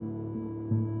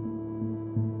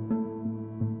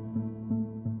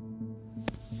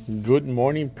Good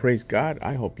morning, praise God.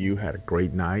 I hope you had a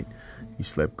great night. You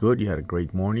slept good, you had a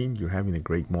great morning, you're having a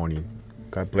great morning.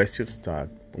 God bless you. It's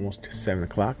almost 7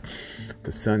 o'clock.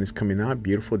 The sun is coming out,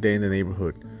 beautiful day in the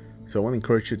neighborhood. So I want to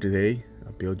encourage you today,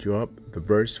 build you up. The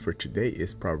verse for today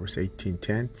is Proverbs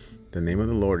 18:10. The name of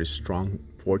the Lord is strong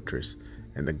fortress,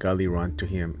 and the godly run to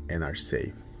him and are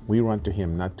saved. We run to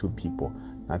him, not to people,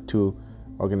 not to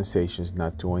organizations,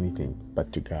 not to anything,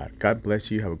 but to God. God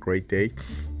bless you. Have a great day.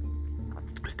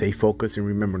 Stay focused and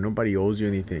remember, nobody owes you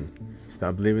anything.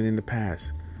 Stop living in the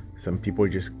past. Some people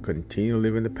just continue to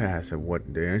live in the past and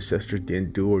what their ancestors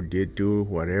didn't do or did do,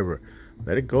 whatever.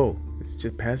 Let it go. It's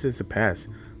just past is the past.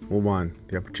 Move on.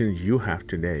 The opportunity you have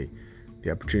today, the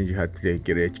opportunity you have today,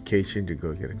 get an education, to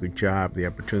go get a good job, the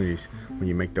opportunities when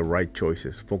you make the right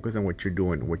choices. Focus on what you're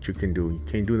doing, what you can do. You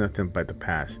can't do nothing by the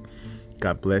past.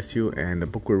 God bless you. And the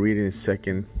book we're reading is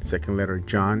second letter of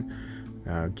John.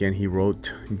 Again,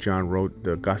 John wrote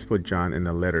the Gospel of John in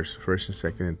the letters, first and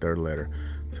second and third letter.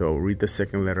 So read the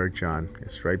second letter of John.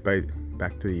 It's right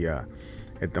back to the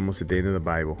almost at the end of the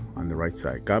Bible on the right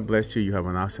side. God bless you. You have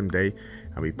an awesome day.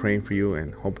 I'll be praying for you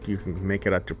and hope you can make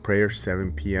it out to prayer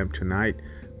 7 p.m. tonight.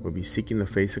 We'll be seeking the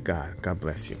face of God. God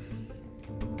bless you.